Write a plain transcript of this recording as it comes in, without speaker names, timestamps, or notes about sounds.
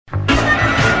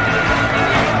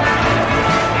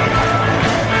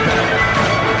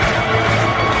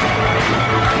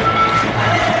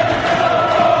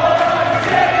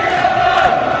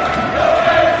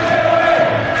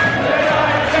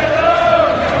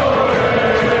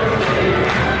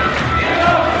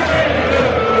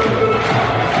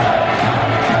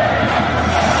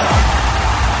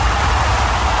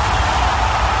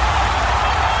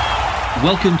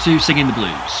Welcome to Singing the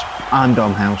Blues. I'm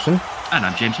Dom Howson. And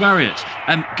I'm James Marriott.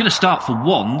 I'm going to start for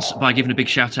once by giving a big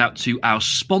shout out to our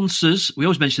sponsors. We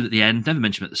always mention them at the end, never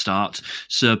mention them at the start.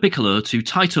 So big hello to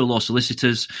Tyto Law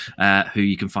Solicitors, who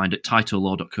you can find at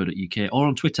tytolaw.co.uk or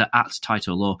on Twitter at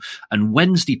Tyto Law. And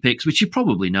Wednesday Picks, which you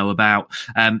probably know about,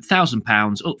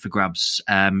 £1,000 up for grabs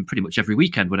pretty much every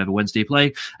weekend whenever Wednesday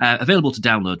play. Available to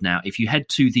download now. If you head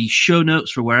to the show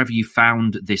notes for wherever you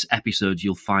found this episode,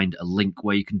 you'll find a link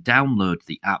where you can download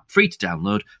the app. Free to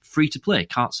download, free to play.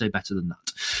 Can't say better than that.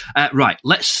 Right,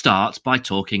 let's start by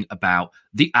talking about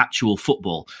the actual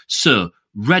football. So,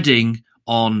 Reading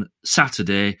on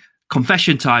Saturday.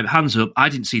 Confession time, hands up. I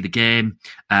didn't see the game.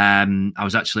 I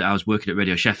was working at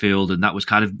Radio Sheffield, and that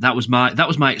was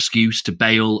my excuse to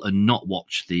bail and not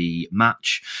watch the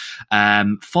match.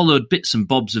 Followed bits and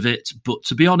bobs of it, but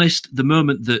to be honest, the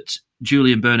moment that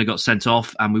Julian Burner got sent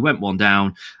off and we went one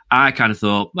down, I kind of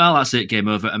thought, well, that's it, game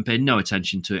over, and paid no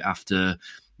attention to it after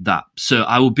that. So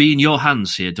I will be in your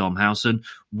hands here, Dom Howson.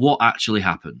 What actually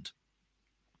happened?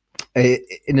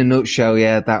 In a nutshell,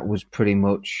 yeah, that was pretty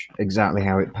much exactly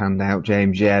how it panned out,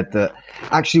 James. Yeah, that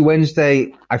actually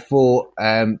Wednesday, I thought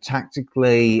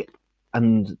tactically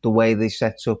and the way they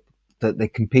set up, that they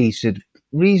competed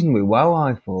reasonably well,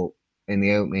 I thought, in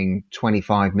the opening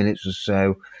 25 minutes or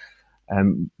so.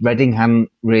 Reading hadn't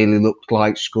really looked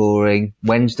like scoring.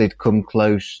 Wednesday'd come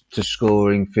close to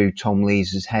scoring through Tom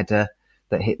Lees' header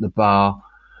that hit the bar.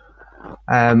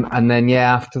 And then,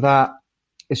 yeah, after that,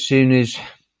 as soon as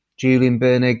Julian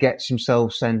Burner gets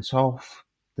himself sent off,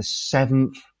 the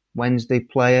 7th Wednesday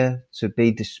player to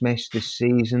be dismissed this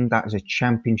season. That is a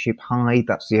championship high.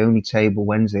 That's the only table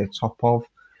Wednesday are top of.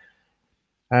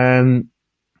 You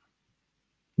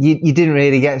didn't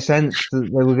really get a sense that they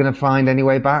were going to find any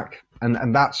way back.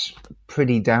 And that's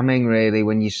pretty damning, really,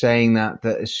 when you're saying that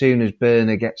as soon as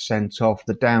Burner gets sent off,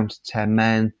 they're down to 10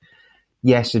 men.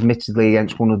 Yes, admittedly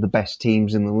against one of the best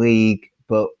teams in the league,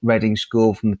 but Reading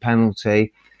scored from the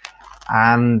penalty.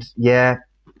 And yeah,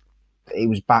 it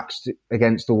was backs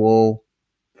against the wall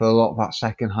for a lot of that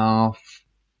second half.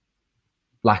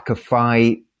 Lack of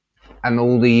fight and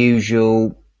all the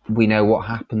usual. We know what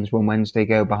happens when Wednesday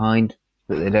go behind,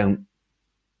 that they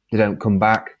don't come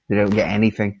back. They don't get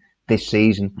anything this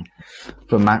season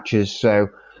from matches. So,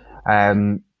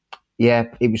 yeah,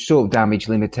 it was sort of damage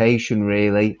limitation,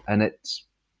 really. And it's,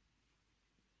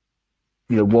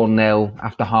 1-0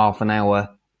 after half an hour,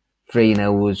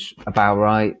 3-0 was about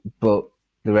right. But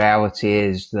the reality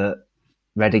is that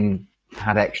Reading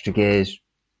had extra gears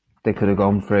they could have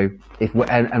gone through.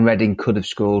 And Reading could have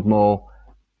scored more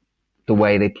the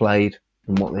way they played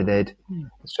than what they did.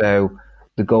 So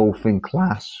the gulf in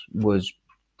class was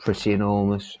pretty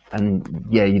enormous. And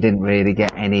yeah, you didn't really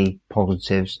get any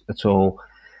positives at all.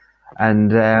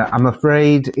 And I'm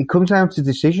afraid it comes down to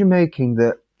decision making,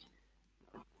 that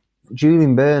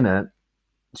Julian Burner,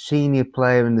 senior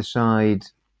player in the side,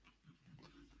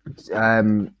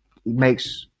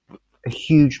 makes a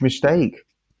huge mistake,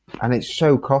 and it's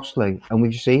so costly. And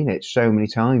we've seen it so many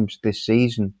times this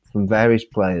season from various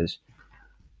players.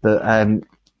 That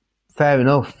fair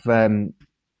enough,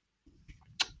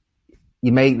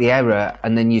 you make the error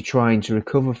and then you're trying to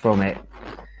recover from it.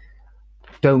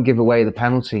 Don't give away the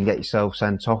penalty and get yourself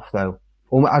sent off, though.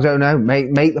 Or, I don't know,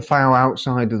 make the foul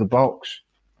outside of the box.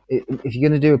 If you're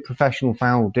going to do a professional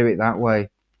foul, do it that way.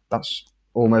 That's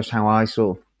almost how I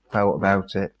sort of felt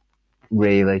about it,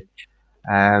 really.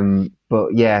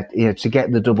 But yeah, to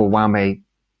get the double whammy,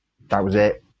 that was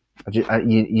it.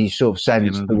 You sort of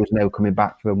sensed there was no coming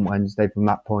back from Wednesday from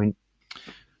that point.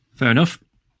 Fair enough.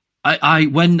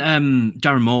 When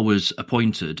Darren Moore was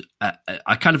appointed,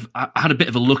 I had a bit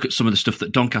of a look at some of the stuff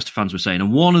that Doncaster fans were saying,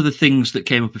 and one of the things that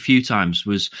came up a few times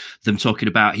was them talking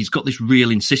about he's got this real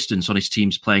insistence on his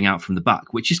teams playing out from the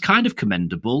back, which is kind of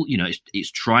commendable. It's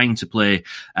trying to play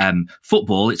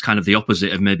football. It's kind of the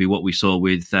opposite of maybe what we saw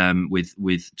with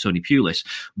Tony Pulis.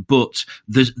 But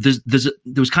there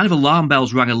was kind of alarm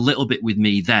bells rang a little bit with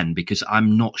me then, because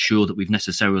I'm not sure that we've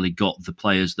necessarily got the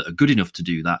players that are good enough to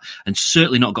do that, and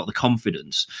certainly not got the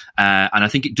confidence. And I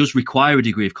think it does require a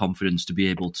degree of confidence to be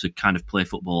able to kind of play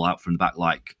football out from the back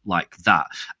like that.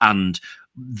 And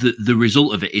the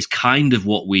result of it is kind of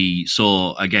what we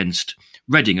saw against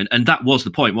Reading, and that was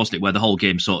the point, wasn't it, where the whole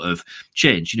game sort of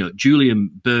changed. Julian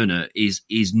Burner is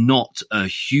not a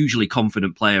hugely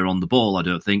confident player on the ball, I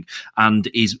don't think, and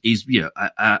he's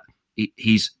a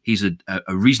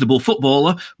reasonable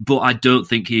footballer, but I don't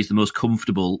think he's the most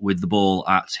comfortable with the ball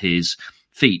at his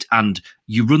feet, and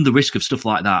you run the risk of stuff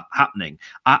like that happening.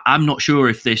 I'm not sure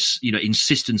if this,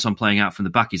 insistence on playing out from the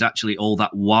back is actually all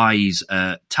that wise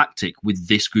tactic with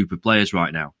this group of players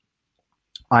right now.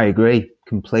 I agree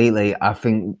completely. I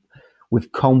think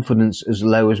with confidence as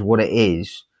low as what it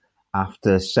is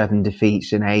after 7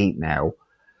 defeats in 8 now,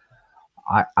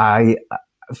 I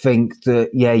think that,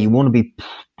 yeah, you want to be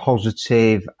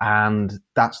positive, and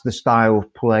that's the style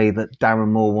of play that Darren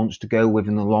Moore wants to go with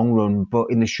in the long run. But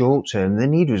in the short term, they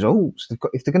need results.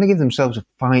 If they're going to give themselves a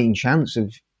fighting chance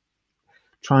of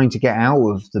trying to get out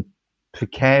of the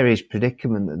precarious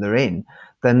predicament that they're in,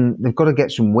 then they've got to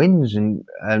get some wins and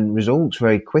results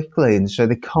very quickly. And so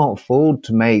they can't afford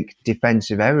to make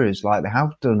defensive errors like they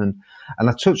have done. And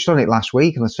I touched on it last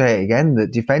week, and I'll say it again,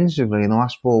 that defensively in the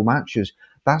last 4 matches,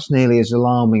 that's nearly as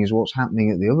alarming as what's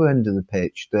happening at the other end of the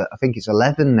pitch. That I think it's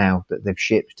 11 now that they've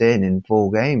shipped in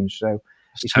 4 games. So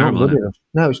it's terrible, not good enough.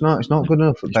 No, it's not. It's not good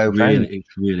enough at both ends.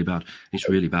 It's really bad. It's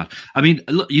really bad. I mean,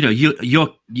 look,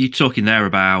 you're talking there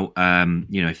about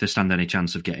if they stand any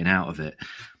chance of getting out of it.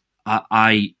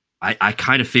 I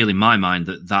kind of feel in my mind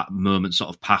that moment sort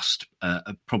of passed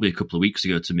probably a couple of weeks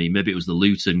ago to me. Maybe it was the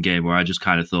Luton game where I just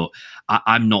kind of thought,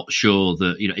 I'm not sure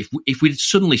that, if we'd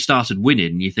suddenly started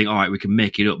winning, you think, all right, we can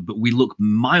make it up, but we look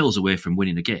miles away from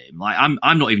winning a game. Like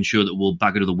I'm not even sure that we'll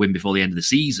bag another win before the end of the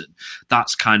season.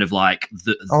 That's kind of like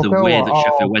the way that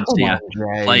Sheffield Wednesday are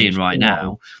playing right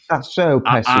now. That's so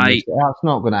pessimistic. That's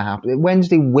not going to happen.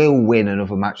 Wednesday will win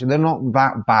another match. They're not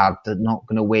that bad. They're not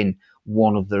going to win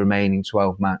one of the remaining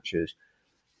 12 matches.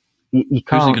 You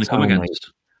can't. Who's it going to come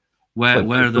against? Where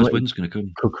are those wins going to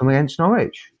come? Could come against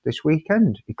Norwich this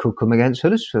weekend. It could come against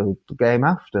Huddersfield the game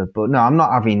after. But no, I'm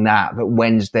not having that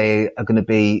Wednesday are going to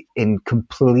be in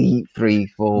complete free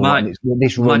fall.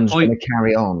 This run's going to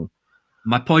carry on.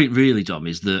 My point really, Dom,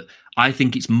 is that I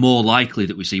think it's more likely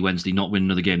that we see Wednesday not win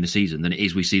another game this season than it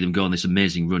is we see them go on this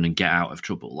amazing run and get out of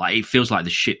trouble. Like, it feels like the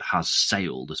ship has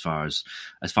sailed as far as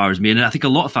me. And I think a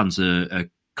lot of fans are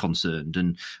concerned.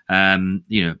 And, I'm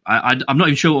not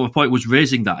even sure what my point was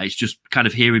raising that. It's just kind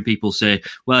of hearing people say,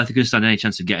 well, if they're going to stand any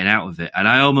chance of getting out of it. And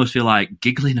I almost feel like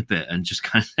giggling a bit and just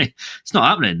kind of say, it's not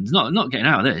happening. It's not getting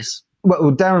out of this.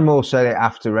 Well, Darren Moore said it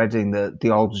after Reading that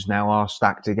the odds now are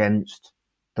stacked against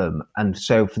them. And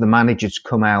so for the manager to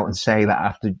come out and say that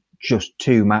after just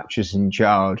 2 matches in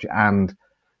charge and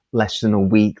less than a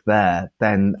week there,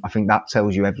 then I think that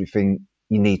tells you everything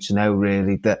you need to know,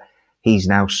 really, that he's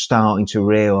now starting to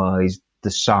realise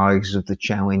the size of the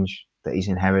challenge that he's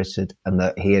inherited and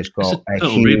that he has got a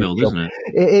huge rebuild, isn't it?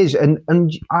 It is. And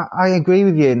I agree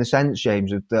with you in the sense,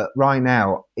 James, that right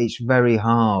now it's very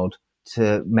hard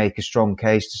to make a strong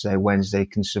case to say Wednesday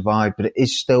can survive, but it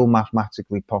is still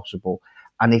mathematically possible.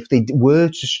 And if they were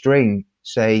to string,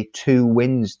 say, 2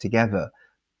 wins together,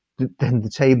 then the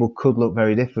table could look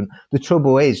very different. The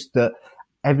trouble is that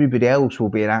everybody else will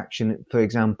be in action, for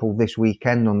example, this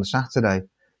weekend on the Saturday.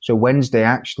 So Wednesday,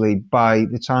 actually, by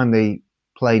the time they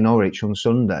play Norwich on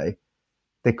Sunday,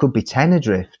 they could be 10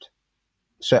 adrift.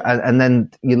 So, and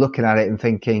then you're looking at it and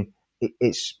thinking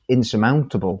it's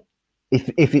insurmountable,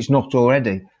 if it's not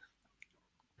already.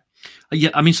 Yeah,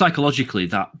 I mean, psychologically,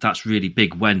 that's really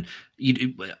big. When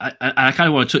I kind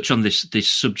of want to touch on this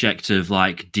subject of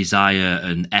like desire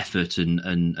and effort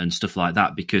and stuff like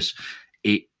that, because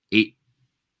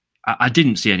I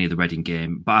didn't see any of the Reading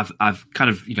game, but I've kind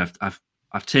of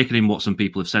I've taken in what some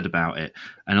people have said about it,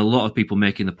 and a lot of people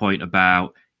making the point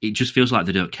about it just feels like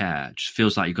they don't care. It just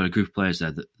feels like you've got a group of players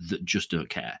there that just don't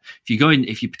care.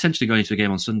 If you potentially go into a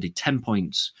game on Sunday 10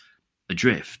 points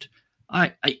adrift,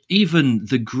 even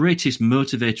the greatest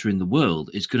motivator in the world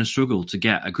is going to struggle to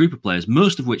get a group of players,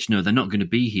 most of which know they're not going to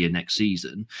be here next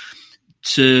season,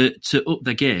 to up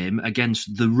their game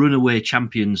against the runaway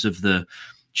champions of the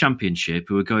Championship,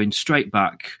 who are going straight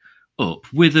back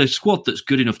up with a squad that's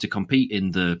good enough to compete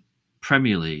in the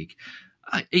Premier League.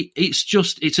 It's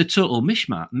a total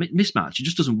mismatch. It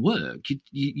just doesn't work.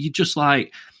 You just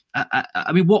like.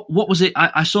 I mean, what was it?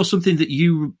 I saw something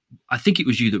that I think it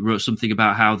was you that wrote something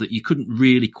about how that you couldn't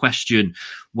really question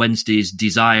Wednesday's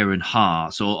desire and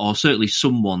heart, or certainly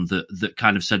someone that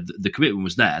kind of said that the commitment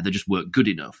was there, they just weren't good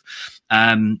enough.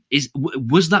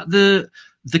 Was that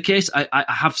the case? I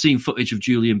have seen footage of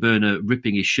Julian Burner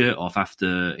ripping his shirt off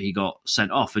after he got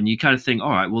sent off, and you kind of think,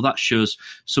 all right, well, that shows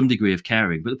some degree of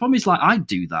caring. But the problem is, like, I'd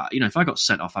do that. If I got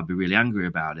sent off, I'd be really angry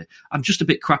about it. I'm just a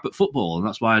bit crap at football, and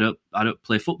that's why I don't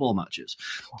play football matches.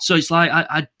 So it's like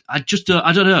I just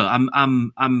I don't know.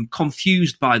 I'm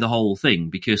confused by the whole thing,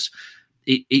 because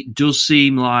it does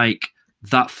seem like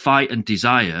that fight and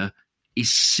desire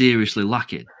is seriously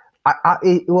lacking.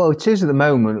 It is at the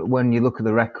moment when you look at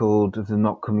the record of them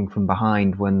not coming from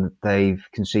behind when they've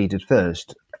conceded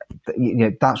first.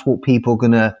 That's what people are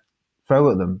going to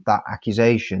throw at them, that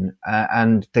accusation,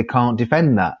 and they can't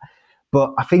defend that.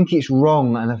 But I think it's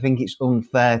wrong, and I think it's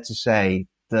unfair to say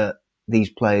that these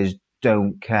players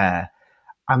don't care.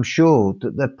 I'm sure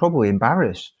that they're probably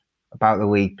embarrassed about the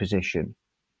league position.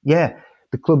 Yeah,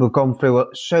 the club have gone through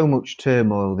so much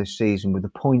turmoil this season with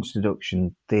the points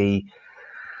deduction, the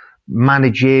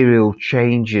managerial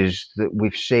changes that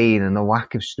we've seen, and the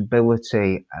lack of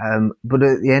stability. But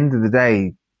at the end of the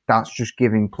day, that's just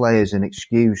giving players an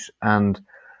excuse. And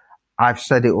I've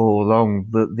said it all along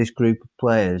that this group of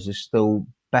players is still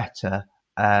better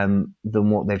than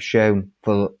what they've shown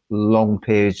for long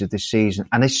periods of this season,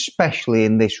 and especially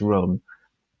in this run.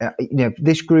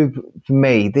 This group, for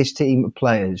me, this team of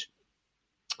players,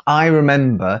 I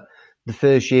remember the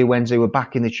first year when they were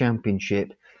back in the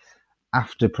Championship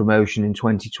after promotion in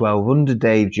 2012 under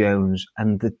Dave Jones,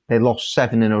 and they lost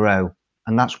 7 in a row.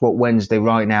 And that's what Wednesday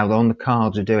right now, they're on the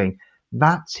cards, are doing.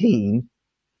 That team,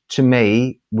 to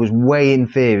me, was way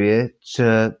inferior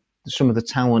to some of the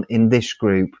talent in this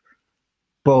group.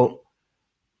 But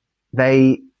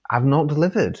they have not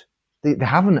delivered. They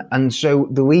haven't. And so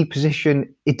the league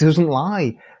position, it doesn't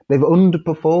lie. They've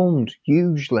underperformed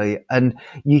hugely. And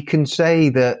you can say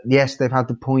that, yes, they've had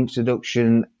the points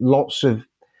deduction. Lots of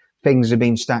things have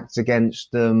been stacked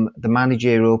against them. The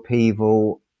managerial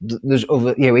upheaval. There's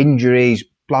other, injuries,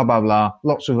 blah, blah, blah.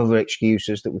 Lots of other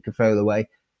excuses that we could throw away.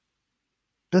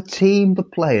 The team, the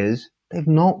players, they've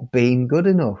not been good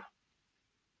enough.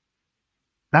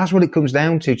 That's what it comes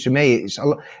down to. To me, it's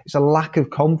a lack of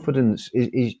confidence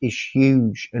is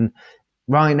huge. And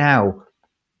right now,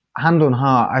 hand on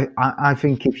heart, I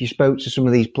think if you spoke to some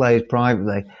of these players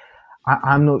privately,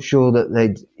 I'm not sure that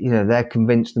they're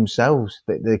convinced themselves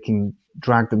that they can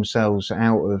drag themselves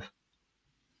out of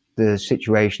the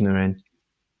situation they're in.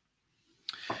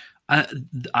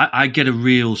 I get a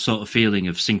real sort of feeling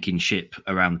of sinking ship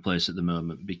around the place at the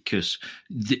moment, because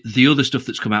the other stuff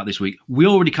that's come out this week, we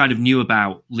already kind of knew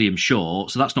about Liam Shaw,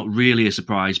 so that's not really a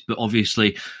surprise, but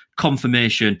obviously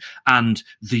confirmation and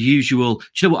the usual. Do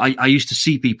you know what? I used to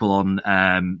see people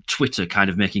on Twitter kind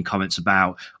of making comments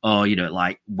about,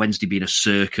 like Wednesday being a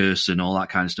circus and all that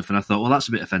kind of stuff. And I thought, well, that's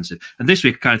a bit offensive. And this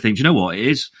week I kind of think, do you know what? It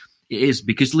is,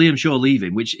 because Liam Shaw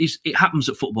leaving, it happens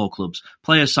at football clubs.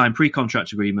 Players sign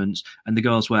pre-contract agreements and they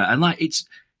go elsewhere. And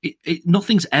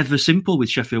nothing's ever simple with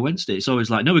Sheffield Wednesday. It's always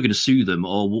like, no, we're going to sue them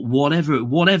or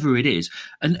whatever it is.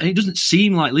 And it doesn't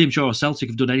seem like Liam Shaw or Celtic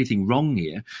have done anything wrong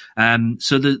here.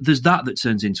 So there's that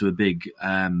turns into a big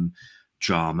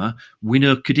drama. We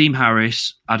know Kadeem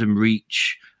Harris, Adam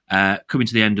Reach, coming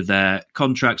to the end of their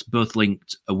contracts, both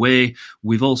linked away.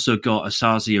 We've also got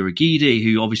Asazi Arigidi,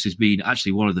 who obviously has been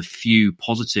actually one of the few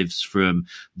positives from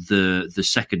the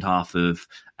second half of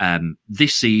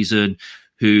this season,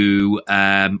 who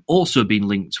also been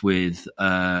linked with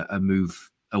a move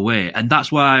away. And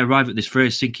that's why I arrive at this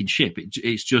phrase, sinking ship. It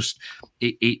just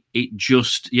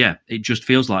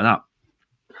feels like that.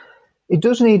 It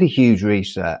does need a huge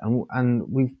reset. And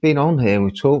we've been on here and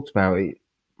we've talked about it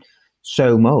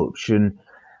so much. And,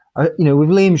 with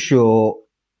Liam Shaw,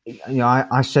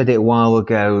 I said it a while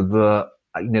ago that,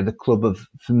 the club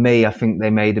for me, I think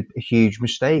they made a huge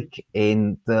mistake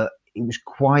in that it was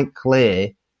quite clear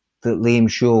that Liam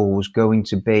Shaw was going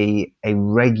to be a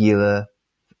regular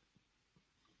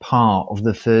part of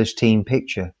the first team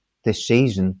picture this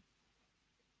season.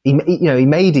 He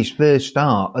made his first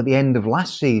start at the end of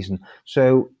last season.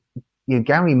 So,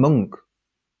 Gary Monk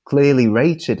clearly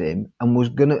rated him and was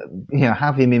going to,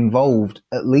 have him involved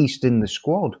at least in the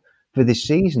squad for this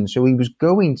season. So he was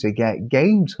going to get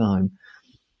game time.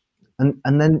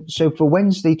 And then, so for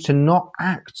Wednesday to not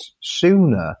act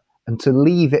sooner and to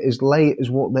leave it as late as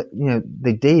what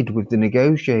they did with the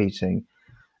negotiating,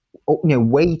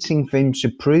 waiting for him to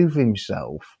prove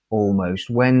himself almost,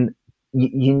 when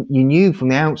you knew from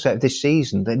the outset of this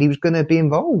season that he was going to be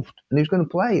involved and he was going to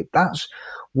play. That's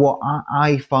what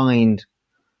I find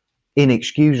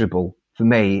inexcusable for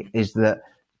me, is that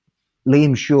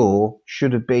Liam Shaw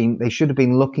should have been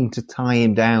looking to tie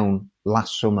him down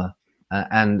last summer.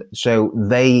 And so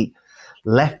they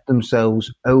left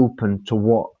themselves open to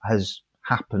what has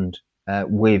happened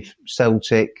with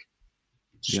Celtic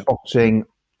spotting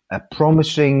a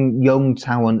promising young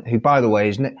talent who, by the way,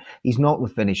 he's not the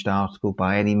finished article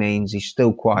by any means. He's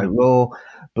still quite raw,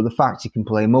 but the fact he can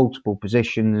play multiple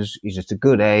positions, he's at a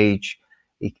good age,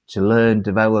 to learn,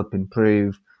 develop,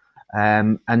 improve.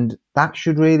 And that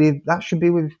should be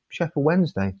with Sheffield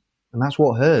Wednesday. And that's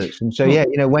what hurts. And so,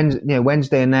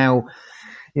 Wednesday are now,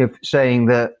 saying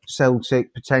that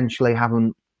Celtic potentially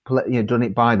haven't, done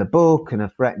it by the book and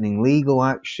are threatening legal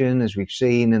action, as we've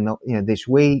seen in this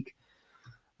week.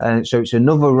 So it's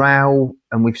another row,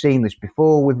 and we've seen this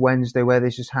before with Wednesday where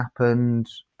this has happened.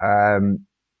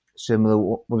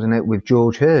 Similar, wasn't it, with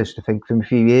George Hurst, I think, from a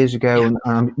few years ago. Yeah.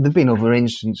 And there've been other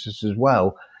instances as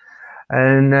well.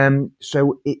 And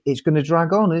so it's going to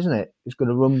drag on, isn't it? It's going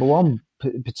to rumble on,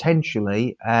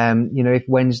 potentially. If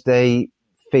Wednesday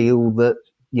feel that,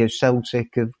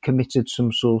 Celtic have committed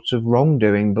some sort of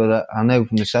wrongdoing, but I know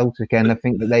from the Celtic end, I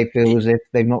think that they feel as if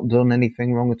they've not done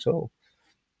anything wrong at all.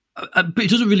 But it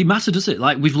doesn't really matter, does it?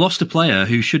 Like, we've lost a player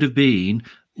who should have been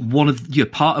one of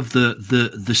part of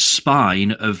the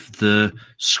spine of the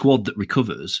squad that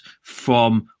recovers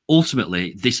from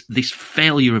ultimately this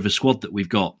failure of a squad that we've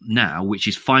got now, which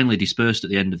is finally dispersed at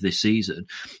the end of this season.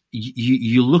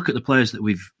 You look at the players that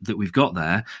we've got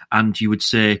there, and you would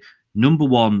say, number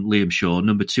one, Liam Shaw,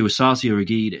 number two, Asazi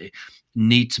Urhoghide,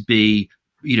 need to be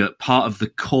part of the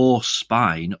core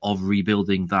spine of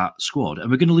rebuilding that squad,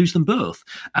 and we're going to lose them both.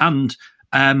 And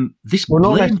this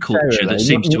blame culture that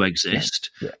seems to exist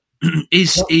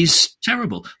is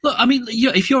terrible. Look, I mean,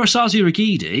 if you're Asazi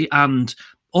Urhoghide, and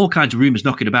all kinds of rumours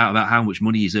knocking about how much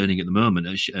money he's earning at the moment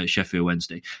at Sheffield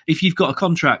Wednesday, if you've got a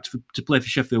contract to play for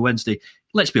Sheffield Wednesday,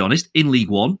 let's be honest, in League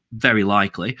One, very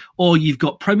likely, or you've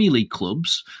got Premier League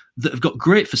clubs that have got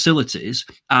great facilities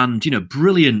and,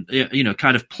 brilliant,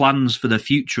 kind of plans for their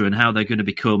future and how they're going to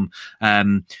become,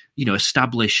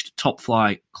 established top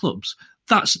flight clubs.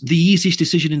 That's the easiest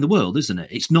decision in the world, isn't it?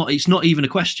 It's not even a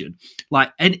question.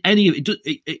 Like any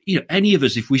of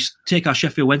us, if we take our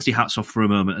Sheffield Wednesday hats off for a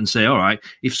moment and say, all right,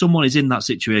 if someone is in that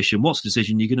situation, what's the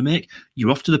decision you're going to make?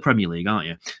 You're off to the Premier League, aren't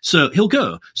you? So he'll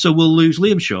go. So we'll lose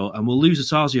Liam Shaw and we'll lose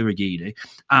Asazi Urhoghide,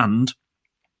 and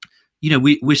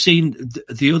we're seeing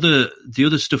the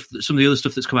other stuff, some of the other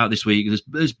stuff that's come out this week.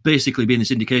 There's basically been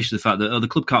this indication of the fact that the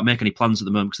club can't make any plans at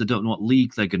the moment because they don't know what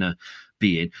league they're going to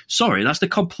be in. Sorry, that's the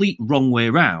complete wrong way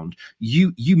around.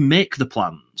 You make the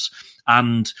plans,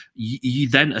 and you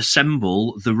then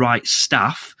assemble the right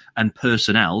staff and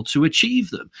personnel to achieve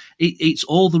them. It's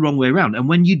all the wrong way around. And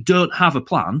when you don't have a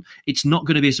plan, it's not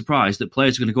going to be a surprise that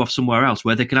players are going to go off somewhere else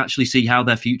where they can actually see how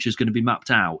their future is going to be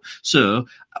mapped out. So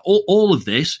all of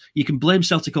this, you can blame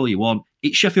Celtic all you want.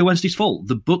 It's Sheffield Wednesday's fault.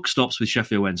 The buck stops with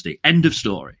Sheffield Wednesday. End of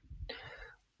story.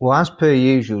 Well, as per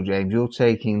usual, James, you're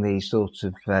taking the sort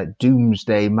of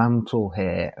doomsday mantle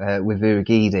here with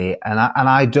Urhoghide, and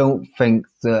I don't think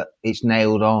that it's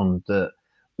nailed on that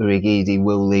Urhoghide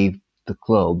will leave the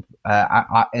club.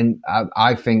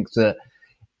 I think that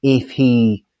if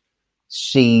he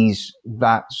sees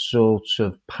that sort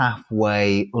of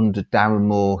pathway under Darren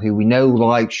Moore, who we know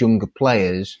likes younger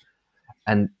players,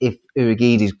 and if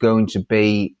Urhoghide is going to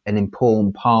be an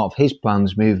important part of his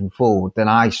plans moving forward, then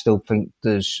I still think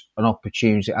there's an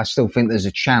opportunity. I still think there's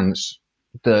a chance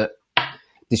that,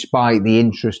 despite the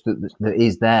interest that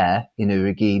is there in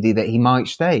Urhoghide, that he might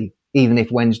stay, even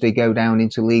if Wednesday go down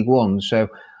into League One. So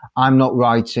I'm not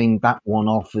writing that one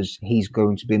off as he's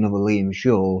going to be another Liam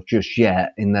Shaw just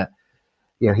yet, in that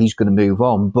he's going to move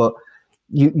on. But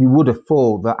you would have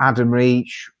thought that Adam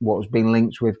Reach, what has been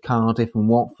linked with Cardiff and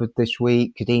Watford this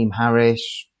week, Kadeem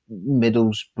Harris,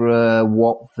 Middlesbrough,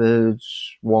 Watford,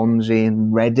 Swansea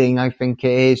and Reading, I think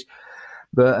it is.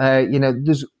 But,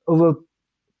 there's other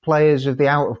players of the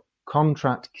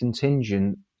out-of-contract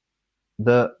contingent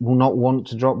that will not want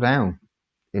to drop down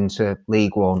into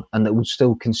League One and that would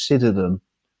still consider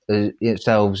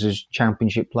themselves as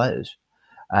Championship players.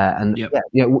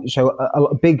 So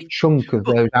a big chunk of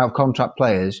those out-of-contract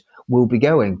players will be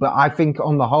going. But I think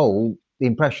on the whole, the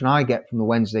impression I get from the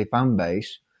Wednesday fan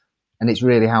base, and it's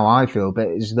really how I feel, but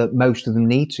is that most of them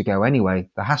need to go anyway.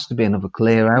 There has to be another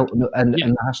clear out and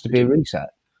there has to be a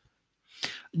reset.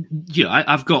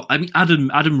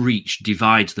 Adam Reach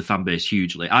divides the fan base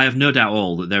hugely. I have no doubt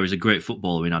all that there is a great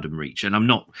footballer in Adam Reach, and I'm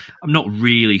not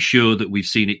really sure that we've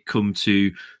seen it come to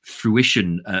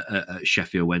fruition at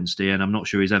Sheffield Wednesday, and I'm not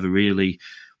sure he's ever really,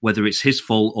 whether it's his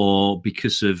fault or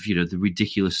because of the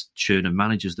ridiculous churn of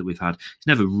managers that we've had, he's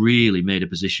never really made a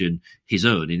position his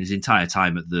own in his entire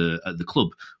time at the club,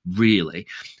 really.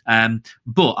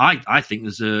 But I think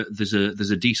there's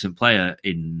a decent player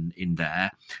in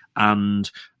there, and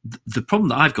the problem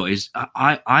that I've got is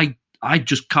I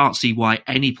just can't see why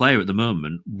any player at the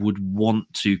moment would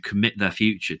want to commit their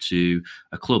future to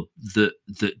a club that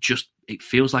just it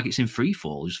feels like it's in free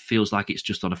fall. It just feels like it's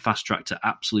just on a fast track to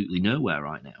absolutely nowhere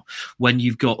right now. When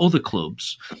you've got other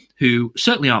clubs who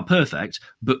certainly aren't perfect,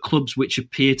 but clubs which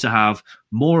appear to have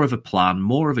more of a plan,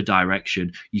 more of a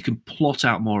direction, you can plot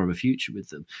out more of a future with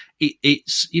them.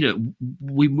 It's,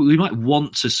 we might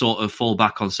want to sort of fall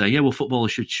back on saying, yeah, well,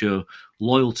 footballers should show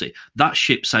loyalty. That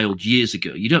ship sailed years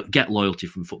ago. You don't get loyalty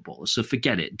from footballers, so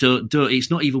forget it. Don't.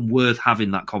 It's not even worth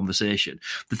having that conversation.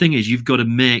 The thing is, you've got to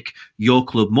make your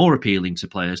club more appealing to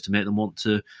players to make them want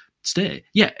to stay.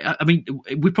 Yeah, I mean,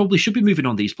 we probably should be moving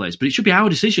on these players, but it should be our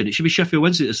decision. It should be Sheffield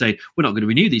Wednesday that say, we're not going to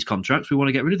renew these contracts. We want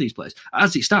to get rid of these players.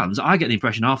 As it stands, I get the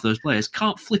impression half those players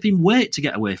can't flipping wait to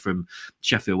get away from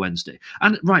Sheffield Wednesday.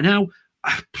 And right now,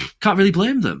 I can't really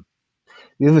blame them.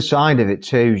 The other side of it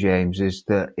too, James, is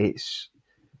that it's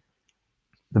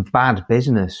the bad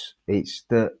business. It's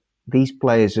that these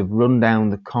players have run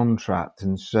down the contract,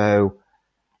 and so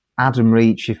Adam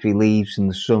Reach, if he leaves in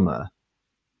the summer,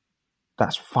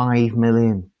 that's $5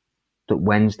 million that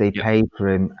Wednesday paid for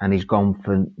him, and he's gone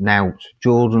for nout.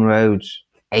 Jordan Rhodes,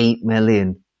 $8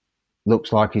 million,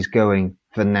 looks like he's going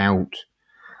for nout.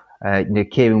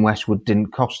 Kieran Westwood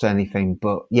didn't cost anything,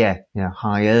 but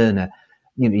high earner.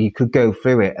 You could go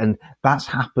through it, and that's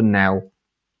happened now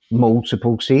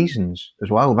multiple seasons as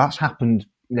well. That's happened,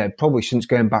 probably since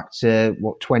going back to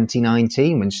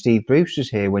 2019 when Steve Bruce was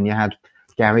here, when you had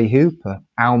Gary Hooper,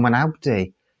 Alman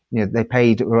Abdi. They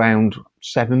paid around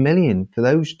 $7 million for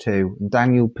those two, and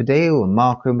Daniel Padil and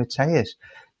Marco Mateus.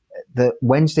 That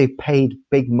Wednesday paid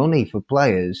big money for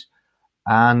players,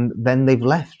 and then they've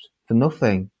left for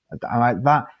nothing.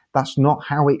 That's not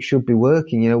how it should be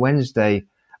working. Wednesday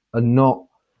are not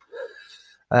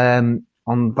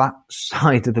on that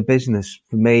side of the business.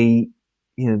 For me,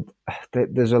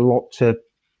 there's a lot to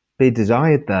be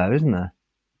desired there, isn't there?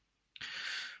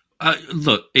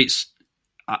 Look, it's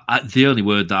the only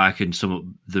word that I can sum up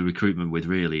the recruitment with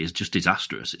really is just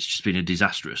disastrous. It's just been a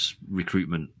disastrous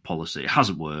recruitment policy. It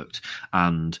hasn't worked,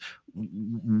 and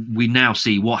we now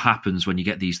see what happens when you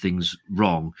get these things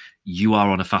wrong. You are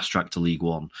on a fast track to League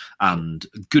One, and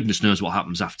goodness knows what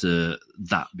happens after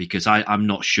that, because I'm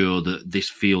not sure that this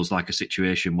feels like a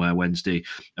situation where Wednesday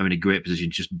are in a great position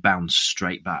to just bounce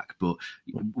straight back, but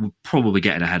we're probably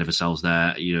getting ahead of ourselves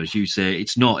there. As you say,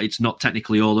 it's not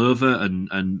technically all over,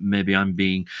 and maybe I'm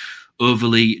being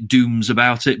overly dooms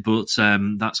about it, but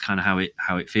that's kind of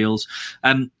how it feels.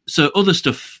 So other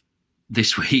stuff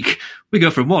this week, we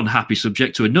go from one happy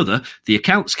subject to another. The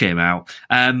accounts came out.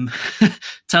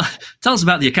 Tell us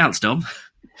about the accounts, Dom.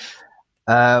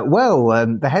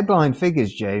 The headline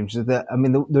figures, James, are that,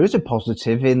 there is a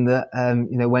positive in that,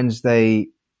 Wednesday,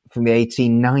 from the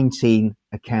 18-19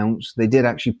 accounts, they did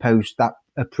actually post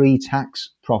a pre-tax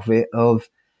profit of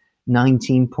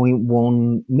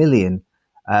 19.1 million.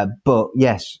 But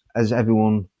yes, as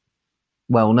everyone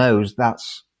well knows,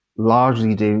 that's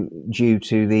largely due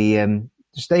to the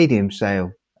stadium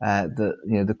sale that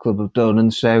the club have done,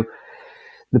 and so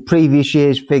the previous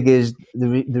year's figures,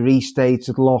 the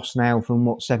restated loss now from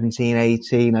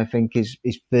 17-18, I think is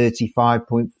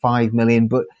 35.5 million.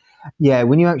 But yeah,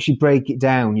 when you actually break it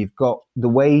down, you've got the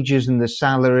wages and the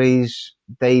salaries.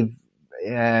 They've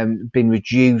been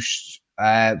reduced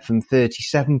from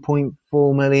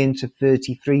 37.4 million to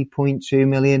 33.2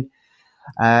 million,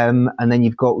 and then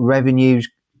you've got revenues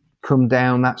come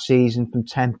down that season from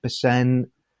 10%,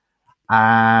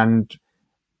 and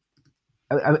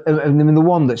the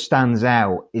one that stands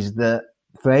out is that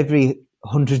for every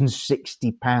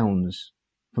 £160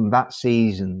 from that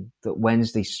season that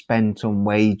Wednesday spent on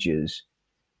wages,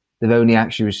 they've only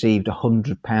actually received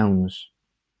 £100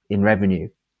 in revenue.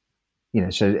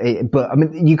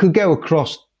 You could go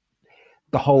across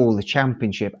the whole of the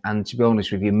Championship, and to be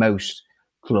honest with you, most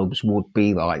clubs would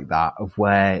be like that, of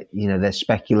where they're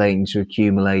speculating to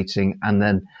accumulating, and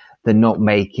then they're not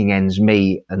making ends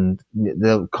meet, and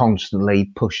they're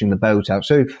constantly pushing the boat out.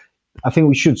 So I think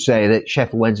we should say that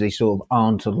Sheffield Wednesday sort of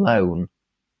aren't alone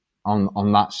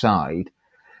on that side.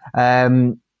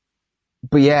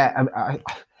 But yeah,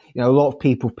 a lot of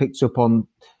people picked up on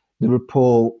the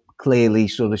report. Clearly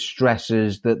sort of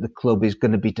stresses that the club is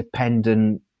going to be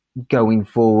dependent going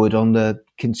forward on the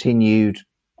continued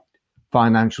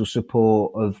financial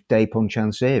support of Dejphon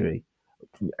Chansiri,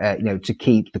 to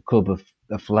keep the club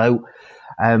afloat.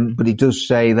 But he does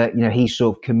say that, he's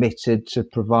sort of committed to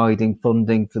providing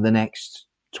funding for the next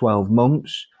 12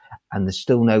 months, and there's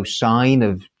still no sign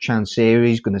of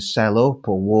Chansiri is going to sell up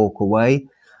or walk away.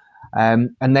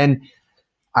 And then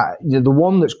the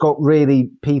one that's got really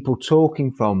people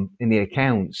talking from in the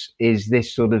accounts is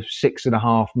this sort of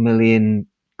 $6.5 million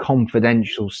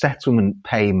confidential settlement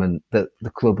payment that the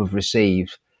club have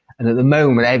received. And at the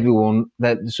moment, everyone,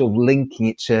 they're sort of linking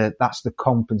it to that's the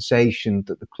compensation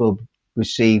that the club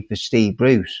received for Steve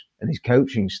Bruce and his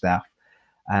coaching staff.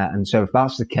 And so if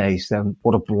that's the case, then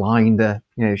what a blinder,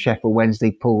 Sheffield Wednesday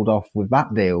pulled off with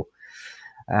that deal.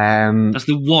 That's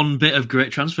the one bit of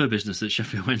great transfer business that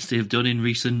Sheffield Wednesday have done in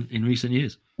recent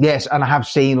years. Yes, and I have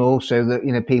seen also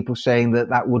that people saying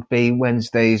that would be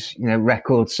Wednesday's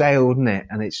record sale, wouldn't it?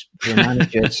 And it's for a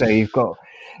manager, so you've got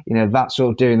that sort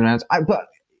of doing the rounds.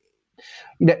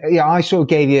 I sort of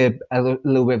gave you a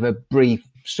little bit of a brief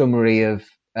summary of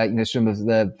some of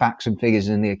the facts and figures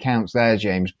in the accounts there,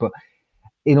 James. But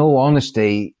in all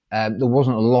honesty, there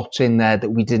wasn't a lot in there that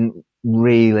we didn't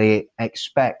really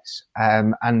expect,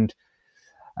 and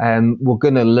we're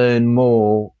going to learn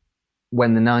more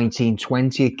when the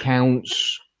 1920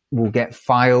 accounts will get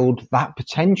filed. That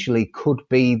potentially could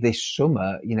be this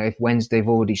summer. If Wednesday have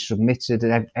already submitted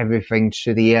everything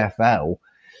to the EFL,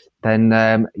 then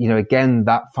again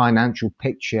that financial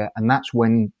picture, and that's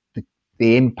when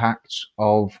the impacts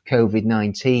of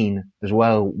COVID-19 as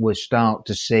well will start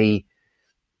to see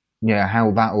how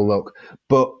that will look.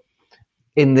 But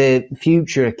in the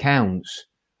future accounts,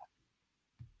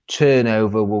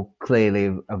 turnover will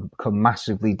clearly have come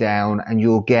massively down, and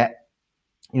you'll get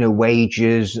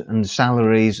wages and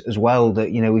salaries as well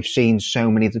that we've seen so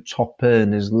many of the top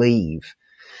earners leave,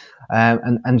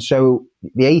 and so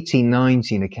the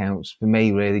 18-19 accounts for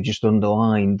me really just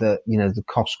underline that the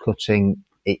cost cutting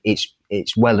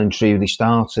it's well and truly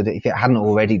started. If it hadn't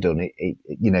already done it,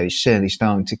 it's certainly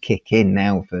starting to kick in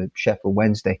now for Sheffield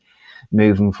Wednesday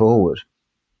moving forward.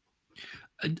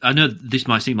 I know this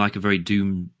might seem like a very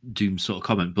doom sort of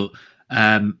comment, but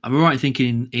am I right in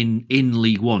thinking in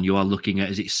League One you are looking at,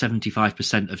 is it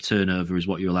 75% of turnover is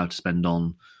what you're allowed to spend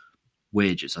on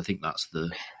wages? I think that's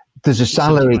there's a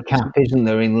salary cap, isn't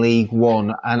there, in League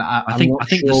One? And I think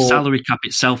the salary cap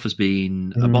itself has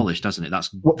been abolished, hasn't it? That's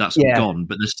gone,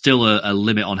 but there's still a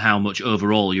limit on how much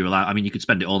overall you're allowed. I mean, you could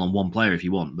spend it all on one player if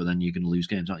you want, but then you're going to lose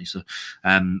games, aren't you? So,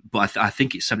 but I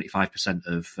think it's 75%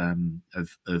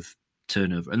 of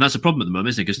turnover, and that's a problem at the moment,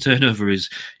 isn't it? Because turnover is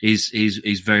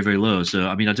very, very low. So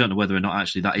I mean, I don't know whether or not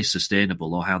actually that is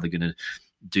sustainable or how they're going to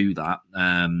do that.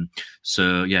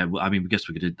 So yeah, I mean, I guess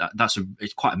we could do that.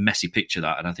 It's quite a messy picture,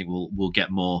 that, and I think we'll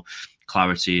get more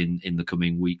clarity in the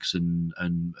coming weeks and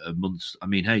months. I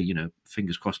mean, hey,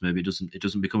 fingers crossed, maybe it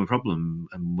doesn't become a problem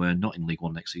and we're not in League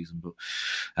One next season. But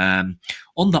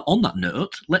on that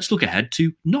note, let's look ahead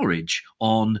to Norwich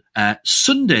on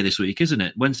Sunday this week, isn't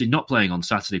it? Wednesday not playing on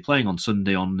Saturday, playing on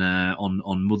Sunday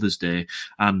on Mother's Day,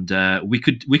 and we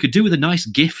could do with a nice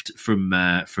gift from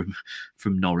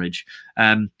Norwich.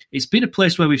 It's been a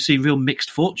place where we've seen real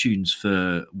mixed fortunes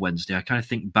for Wednesday. I kind of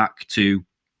think back to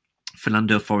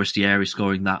Fernando Forestieri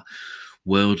scoring that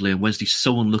worldly, and Wednesday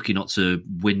so unlucky not to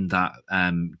win that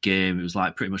game. It was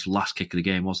like pretty much the last kick of the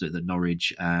game, wasn't it, that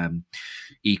Norwich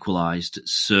equalised.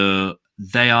 So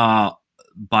they are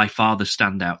by far the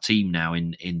standout team now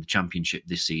in the Championship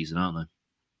this season, aren't they?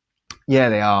 Yeah,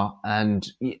 they are. And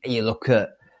you look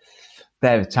at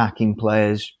their attacking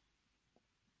players,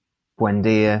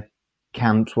 Buendia,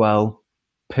 Cantwell,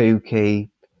 Pukki.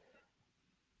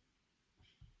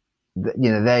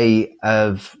 They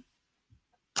have,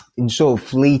 in sort of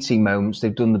fleeting moments,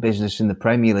 they've done the business in the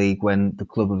Premier League when the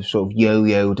club have sort of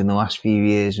yo-yoed in the last few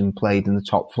years and played in the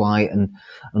top flight and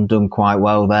done quite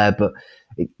well there. But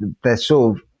they're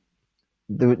sort of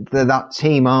they're that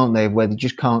team, aren't they, where they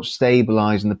just can't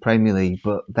stabilise in the Premier League.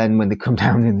 But then when they come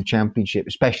down in the Championship,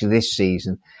 especially this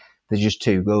season, they're just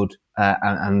too good.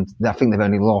 And I think they've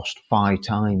only lost 5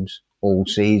 times all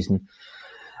season.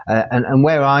 And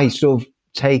where I sort of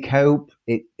take hope,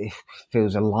 it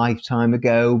feels a lifetime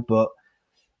ago, but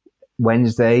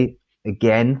Wednesday,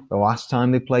 again, the last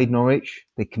time they played Norwich,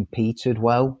 they competed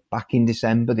well back in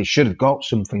December. They should have got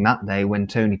something that day when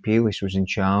Tony Pulis was in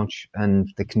charge, and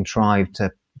they contrived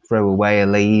to throw away a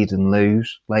lead and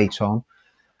lose late on.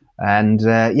 And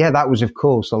that was, of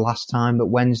course, the last time that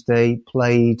Wednesday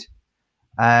played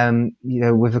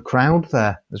with a crowd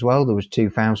there as well. There was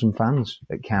 2,000 fans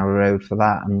at Carrow Road for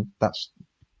that, and that's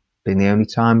been the only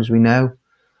time, as we know,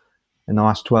 in the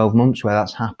last 12 months where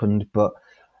that's happened. But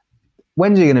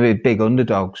Wednesday are going to be big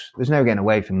underdogs. There's no getting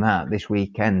away from that this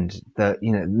weekend. That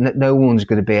no one's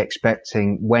going to be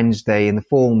expecting Wednesday in the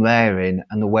form they're in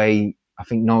and the way I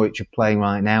think Norwich are playing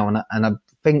right now. And I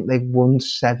think they've won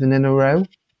 7 in a row,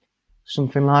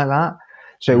 something like that.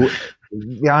 So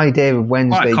the idea of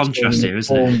Wednesday, quite a contrast here,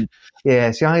 isn't it? Yeah,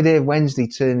 it's the idea of Wednesday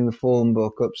turning the form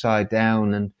book upside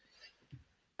down and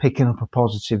picking up a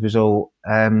positive result.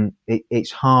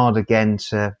 It's hard again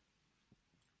to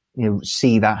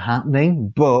see that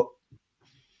happening, but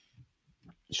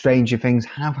stranger things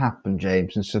have happened,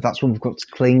 James, and so that's what we've got to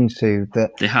cling to.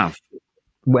 That they have.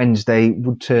 Wednesday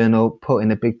would turn up, put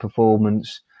in a big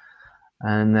performance,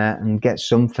 and get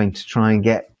something to try and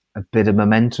get a bit of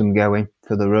momentum going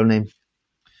for the running.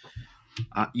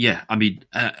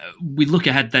 We look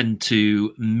ahead then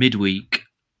to midweek.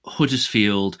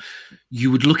 Huddersfield, you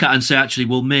would look at and say, actually,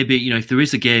 well, maybe, if there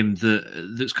is a game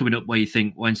that's coming up where you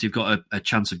think Wednesday have got a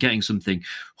chance of getting something,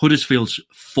 Huddersfield's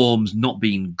form's not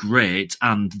been great,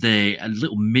 and a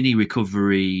little mini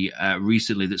recovery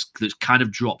recently that's kind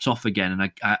of dropped off again,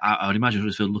 and I would imagine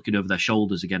Huddersfield looking over their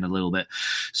shoulders again a little bit.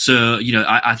 So,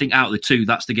 I think out of the two,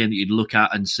 that's the game that you'd look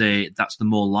at and say that's the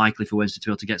more likely for Wednesday to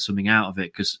be able to get something out of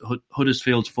it, because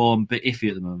Huddersfield's form a bit iffy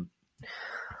at the moment.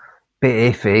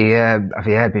 Bit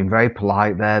iffy. Been very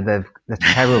polite there. They're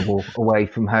terrible away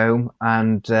from home,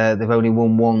 and they've only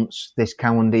won once this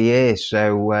calendar year.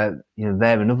 So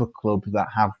they're another club that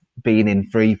have been in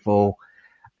free fall,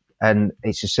 and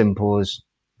it's as simple as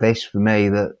this for me: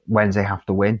 that Wednesday have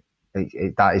to win.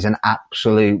 That is an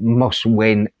absolute must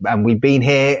win. And we've been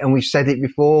here and we've said it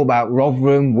before about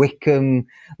Rotherham, Wycombe,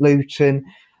 Luton,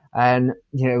 and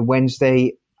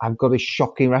Wednesday. I've got a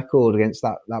shocking record against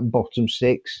that bottom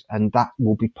six, and that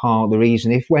will be part of the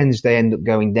reason. If Wednesday end up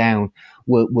going down,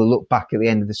 we'll look back at the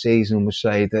end of the season and we'll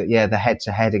say that, the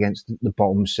head-to-head against the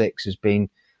bottom six has been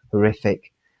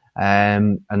horrific,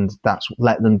 and that's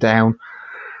let them down.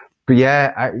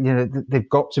 But they've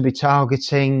got to be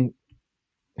targeting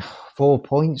 4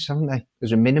 points, haven't they,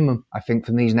 as a minimum, I think,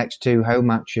 from these next two home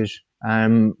matches,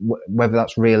 whether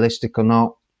that's realistic or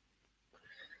not.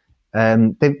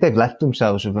 They've left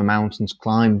themselves with a mountain to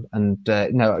climb, and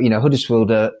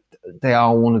Huddersfield they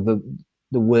are one of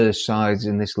the worst sides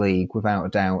in this league without a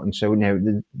doubt, and so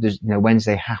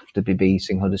Wednesday have to be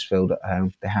beating Huddersfield at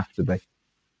home. They have to be.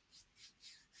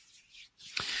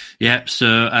 Yeah,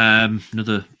 so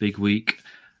another big week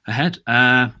ahead.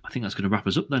 I think that's going to wrap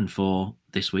us up then for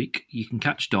this week. You can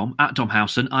catch Dom at Dom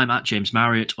Howson. I'm at James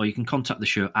Marriott, or you can contact the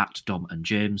show at Dom and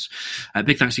James.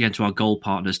 Big thanks again to our gold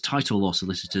partners, Title Law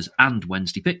Solicitors and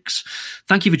Wednesday Picks.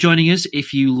 Thank you for joining us.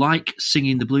 If you like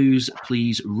Singing the Blues,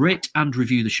 please rate and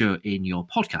review the show in your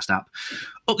podcast app.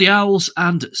 Up the Owls,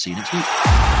 and see you next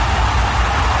week.